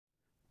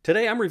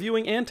Today I'm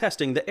reviewing and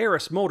testing the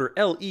ARISMOTOR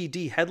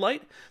LED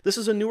headlight. This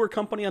is a newer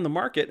company on the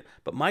market,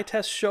 but my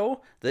tests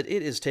show that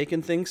it is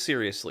taking things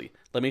seriously.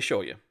 Let me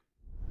show you.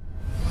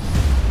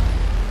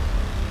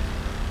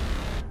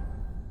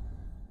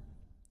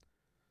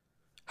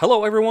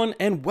 Hello everyone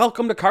and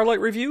welcome to Car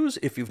Light Reviews.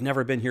 If you've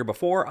never been here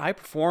before, I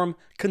perform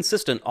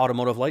consistent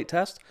automotive light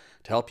tests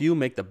to help you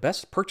make the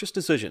best purchase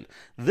decision.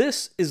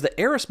 This is the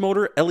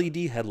ARISMOTOR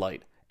LED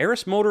headlight.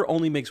 ARISMOTOR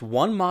only makes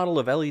one model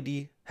of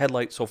LED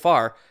headlight so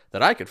far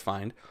that I could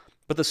find,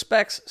 but the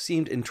specs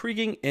seemed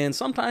intriguing, and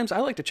sometimes I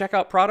like to check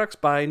out products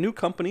by new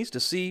companies to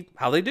see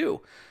how they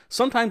do.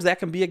 Sometimes that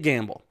can be a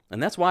gamble,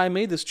 and that's why I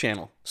made this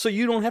channel, so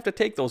you don't have to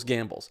take those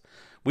gambles.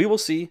 We will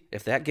see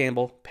if that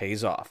gamble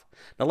pays off.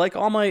 Now, like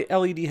all my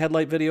LED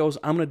headlight videos,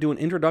 I'm going to do an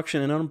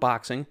introduction and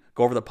unboxing,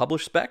 go over the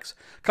published specs,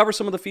 cover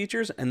some of the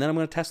features, and then I'm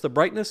going to test the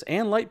brightness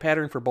and light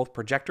pattern for both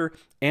projector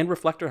and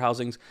reflector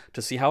housings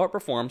to see how it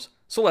performs.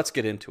 So let's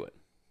get into it.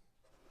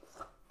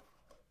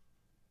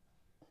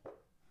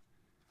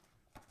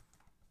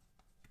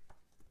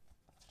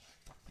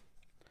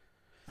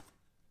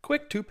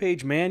 Quick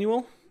two-page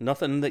manual,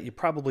 nothing that you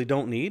probably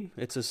don't need.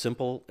 It's as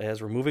simple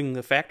as removing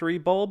the factory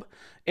bulb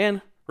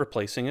and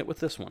replacing it with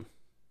this one.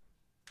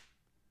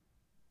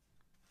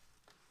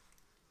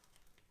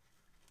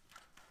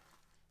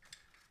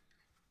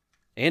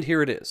 And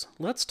here it is.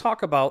 Let's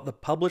talk about the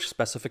published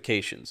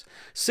specifications.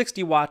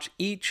 60 watts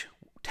each,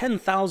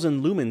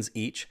 10,000 lumens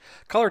each,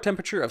 color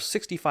temperature of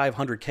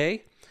 6500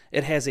 K.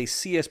 It has a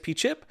CSP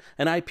chip,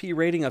 an IP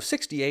rating of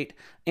 68,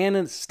 and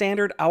a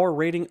standard hour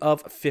rating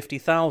of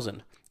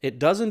 50,000. It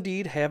does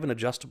indeed have an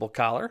adjustable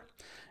collar,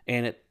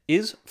 and it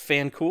is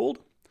fan-cooled,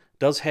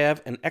 does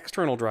have an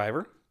external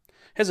driver,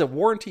 has a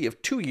warranty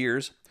of 2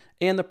 years,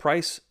 and the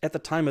price at the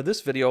time of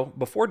this video,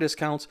 before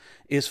discounts,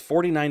 is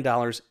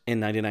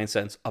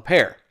 $49.99 a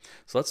pair.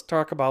 So let's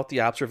talk about the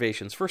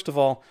observations. First of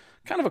all,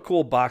 kind of a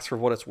cool box for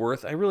what it's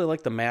worth. I really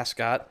like the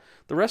mascot.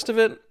 The rest of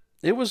it,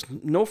 it was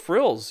no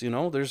frills, you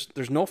know.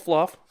 There's no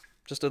fluff,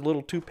 just a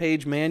little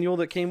two-page manual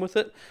that came with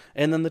it,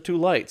 and then the two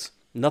lights.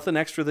 Nothing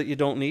extra that you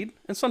don't need,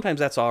 and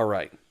sometimes that's all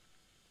right.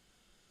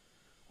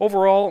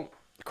 Overall,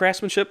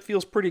 craftsmanship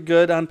feels pretty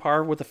good, on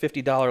par with a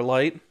 $50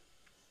 light.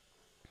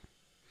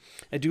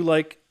 I do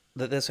like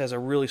that this has a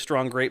really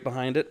strong grate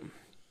behind it.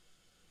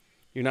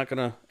 You're not going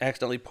to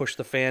accidentally push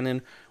the fan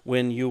in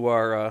when you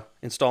are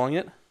installing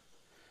it.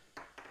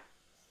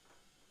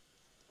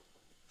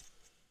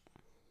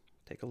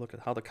 Take a look at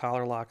how the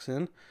collar locks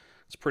in.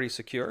 It's pretty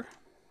secure.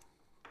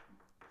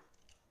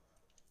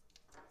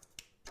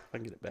 If I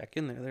can get it back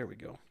in there, there we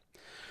go.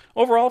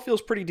 Overall,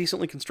 feels pretty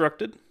decently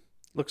constructed.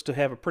 Looks to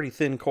have a pretty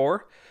thin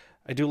core.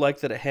 I do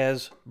like that it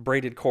has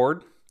braided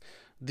cord.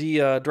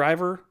 The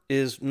driver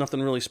is nothing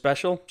really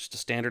special, just a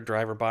standard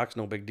driver box,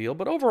 no big deal,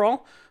 but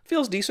overall,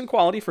 feels decent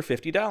quality for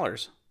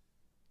 $50.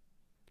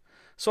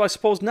 So I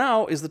suppose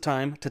now is the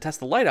time to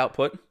test the light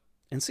output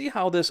and see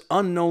how this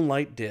unknown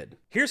light did.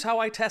 Here's how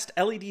I test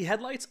LED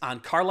headlights on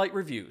Car Light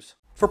Reviews.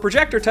 For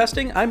projector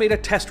testing, I made a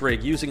test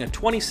rig using a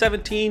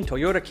 2017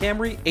 Toyota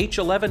Camry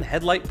H11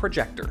 headlight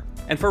projector.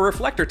 And for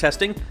reflector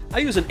testing, I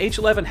use an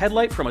H11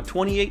 headlight from a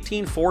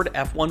 2018 Ford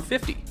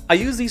F-150. I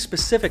use these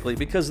specifically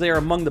because they are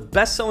among the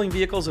best-selling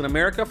vehicles in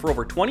America for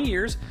over 20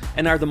 years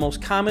and are the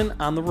most common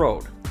on the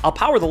road. I'll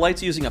power the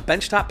lights using a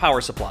benchtop power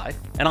supply,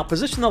 and I'll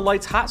position the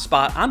light's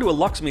hotspot onto a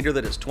lux meter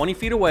that is 20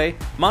 feet away,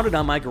 mounted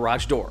on my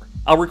garage door.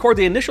 I'll record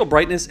the initial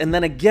brightness and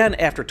then again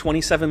after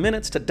 27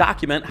 minutes to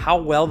document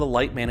how well the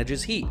light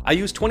manages heat. I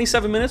use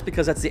 27 minutes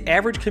because that's the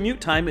average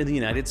commute time in the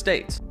United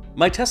States.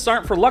 My tests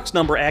aren't for lux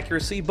number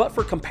accuracy, but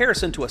for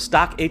comparison to a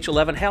stock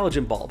H11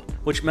 halogen bulb,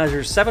 which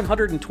measures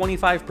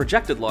 725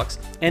 projected lux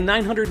and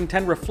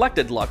 910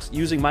 reflected lux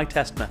using my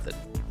test method.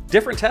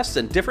 Different tests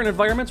in different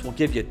environments will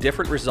give you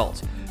different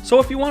results. So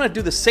if you want to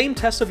do the same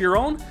tests of your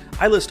own,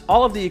 I list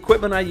all of the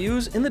equipment I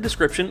use in the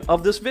description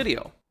of this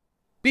video.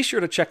 Be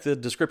sure to check the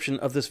description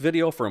of this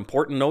video for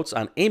important notes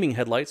on aiming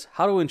headlights,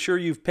 how to ensure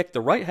you've picked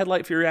the right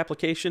headlight for your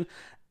application,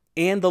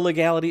 and the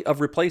legality of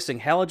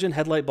replacing halogen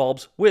headlight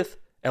bulbs with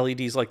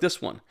LEDs like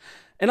this one.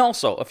 And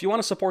also, if you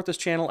want to support this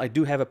channel, I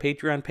do have a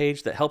Patreon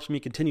page that helps me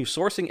continue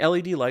sourcing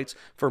LED lights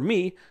for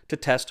me to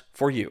test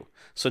for you.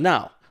 So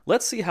now,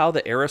 let's see how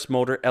the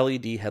ARISMOTOR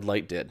LED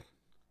headlight did.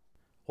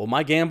 Well,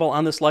 my gamble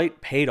on this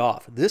light paid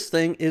off. This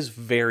thing is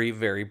very,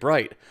 very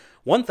bright.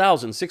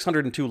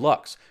 1,602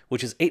 lux,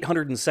 which is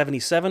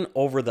 877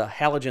 over the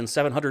halogen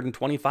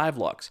 725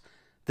 lux.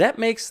 That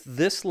makes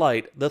this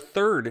light the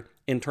third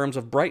in terms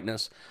of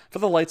brightness for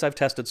the lights I've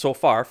tested so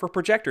far for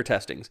projector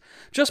testings,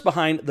 just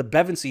behind the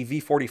Bevinsee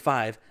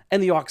V45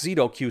 and the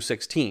Auxito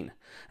Q16.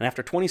 And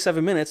after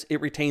 27 minutes,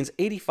 it retains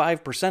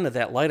 85% of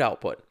that light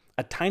output,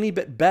 a tiny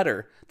bit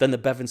better than the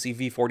Bevinsee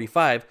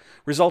V45,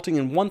 resulting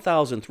in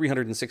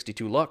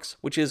 1,362 lux,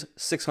 which is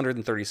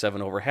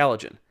 637 over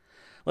halogen.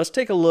 Let's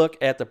take a look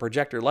at the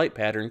projector light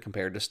pattern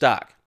compared to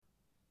stock.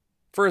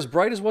 For as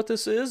bright as what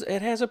this is,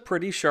 it has a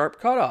pretty sharp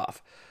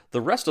cutoff. The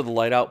rest of the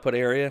light output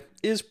area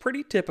is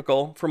pretty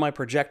typical for my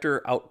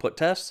projector output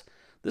tests.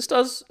 This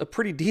does a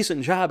pretty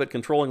decent job at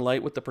controlling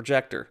light with the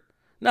projector.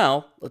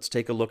 Now, let's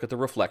take a look at the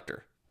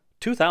reflector.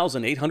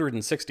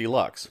 2,860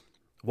 lux.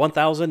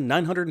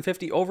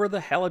 1,950 over the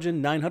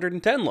halogen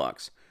 910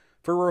 lux.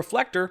 For a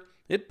reflector,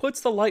 it puts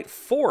the light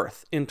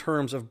fourth in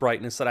terms of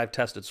brightness that I've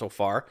tested so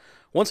far,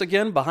 once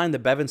again behind the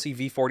Bevinsee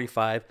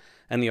V45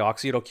 and the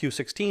Auxito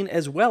Q16,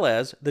 as well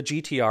as the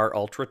GTR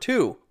Ultra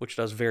 2, which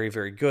does very,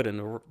 very good in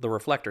the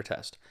reflector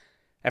test.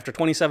 After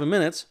 27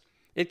 minutes,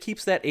 it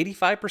keeps that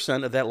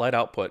 85% of that light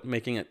output,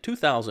 making it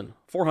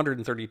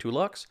 2,432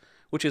 lux,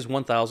 which is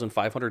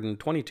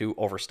 1,522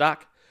 over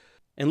stock.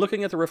 And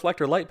looking at the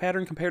reflector light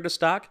pattern compared to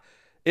stock,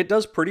 it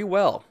does pretty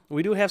well.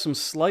 We do have some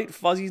slight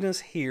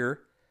fuzziness here,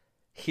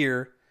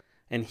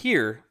 and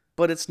here,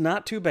 but it's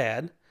not too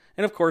bad.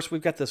 And of course,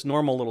 we've got this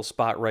normal little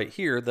spot right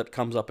here that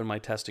comes up in my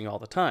testing all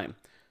the time.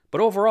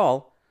 But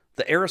overall,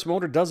 the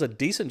ARISMOTOR does a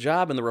decent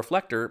job in the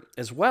reflector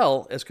as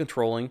well as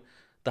controlling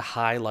the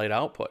high light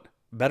output.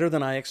 Better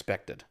than I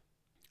expected.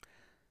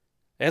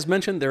 As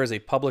mentioned, there is a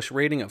published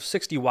rating of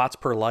 60 watts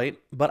per light,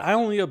 but I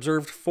only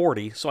observed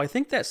 40, so I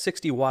think that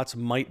 60 watts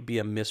might be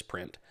a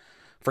misprint.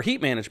 For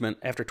heat management,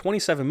 after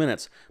 27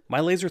 minutes,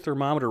 my laser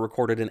thermometer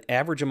recorded an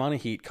average amount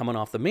of heat coming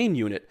off the main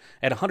unit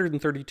at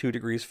 132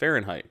 degrees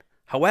Fahrenheit.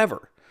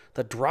 However,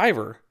 the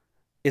driver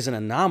is an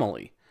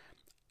anomaly.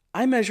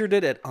 I measured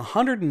it at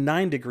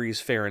 109 degrees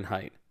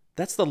Fahrenheit.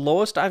 That's the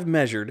lowest I've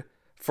measured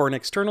for an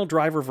external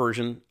driver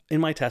version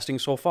in my testing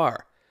so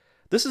far.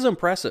 This is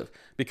impressive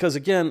because,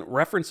 again,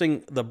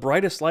 referencing the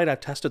brightest light I've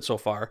tested so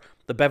far,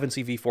 the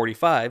Bevinsee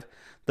V45,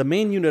 the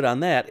main unit on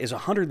that is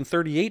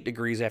 138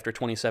 degrees after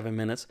 27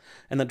 minutes,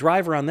 and the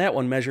driver on that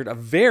one measured a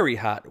very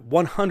hot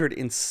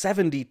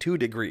 172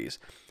 degrees.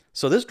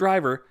 So this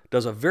driver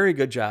does a very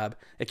good job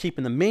at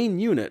keeping the main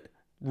unit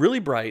really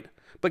bright,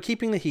 but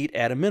keeping the heat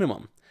at a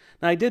minimum.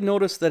 Now, I did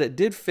notice that it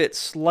did fit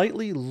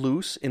slightly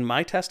loose in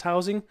my test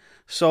housing,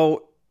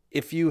 so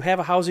if you have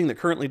a housing that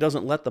currently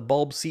doesn't let the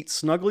bulb seat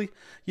snugly,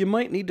 you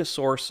might need to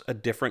source a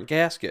different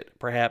gasket.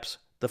 Perhaps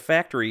the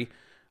factory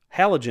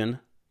halogen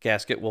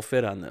gasket will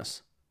fit on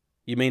this.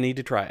 You may need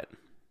to try it.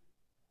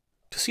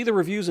 To see the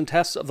reviews and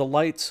tests of the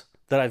lights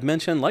that I've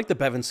mentioned, like the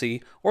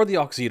Bevinsee or the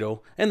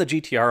Auxito and the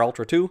GTR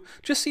Ultra 2,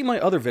 just see my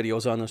other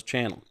videos on this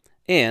channel.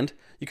 And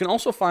you can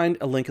also find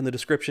a link in the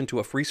description to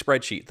a free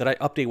spreadsheet that I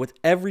update with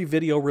every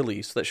video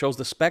release that shows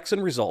the specs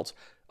and results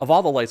of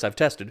all the lights I've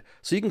tested,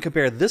 so you can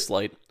compare this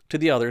light to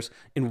the others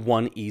in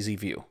one easy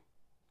view.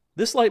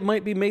 This light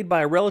might be made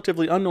by a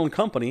relatively unknown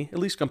company, at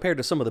least compared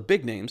to some of the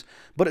big names,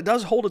 but it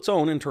does hold its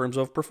own in terms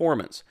of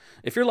performance.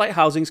 If your light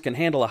housings can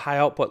handle a high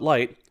output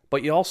light,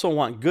 but you also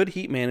want good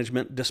heat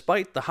management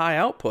despite the high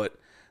output,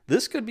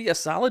 this could be a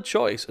solid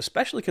choice,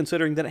 especially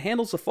considering that it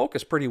handles the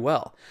focus pretty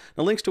well.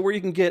 The links to where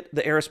you can get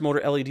the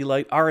ARISMOTOR LED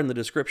light are in the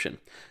description.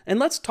 And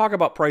let's talk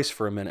about price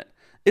for a minute.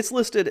 It's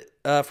listed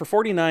for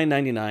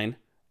 $49.99,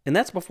 and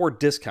that's before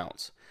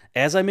discounts.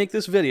 As I make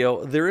this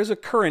video, there is a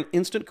current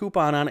instant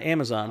coupon on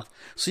Amazon,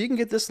 so you can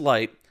get this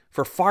light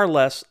for far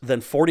less than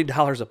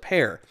 $40 a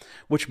pair,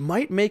 which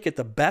might make it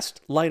the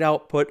best light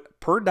output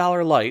per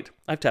dollar light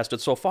I've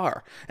tested so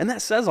far. And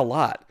that says a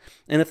lot.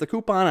 And if the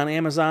coupon on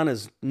Amazon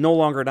is no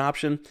longer an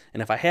option,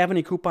 and if I have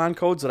any coupon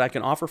codes that I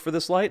can offer for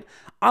this light,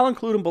 I'll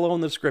include them below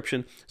in the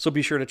description, so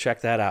be sure to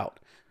check that out.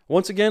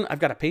 Once again, I've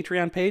got a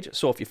Patreon page,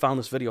 so if you found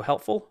this video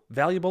helpful,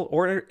 valuable,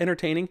 or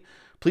entertaining,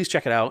 please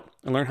check it out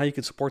and learn how you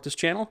can support this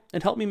channel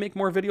and help me make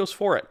more videos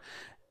for it.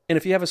 And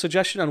if you have a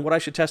suggestion on what I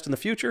should test in the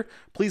future,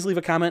 please leave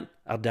a comment.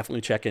 I'll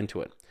definitely check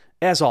into it.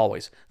 As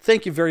always,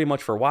 thank you very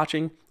much for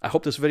watching. I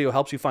hope this video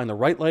helps you find the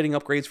right lighting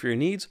upgrades for your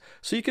needs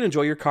so you can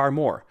enjoy your car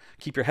more.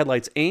 Keep your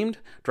headlights aimed,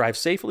 drive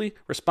safely,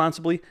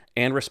 responsibly,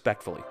 and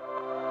respectfully.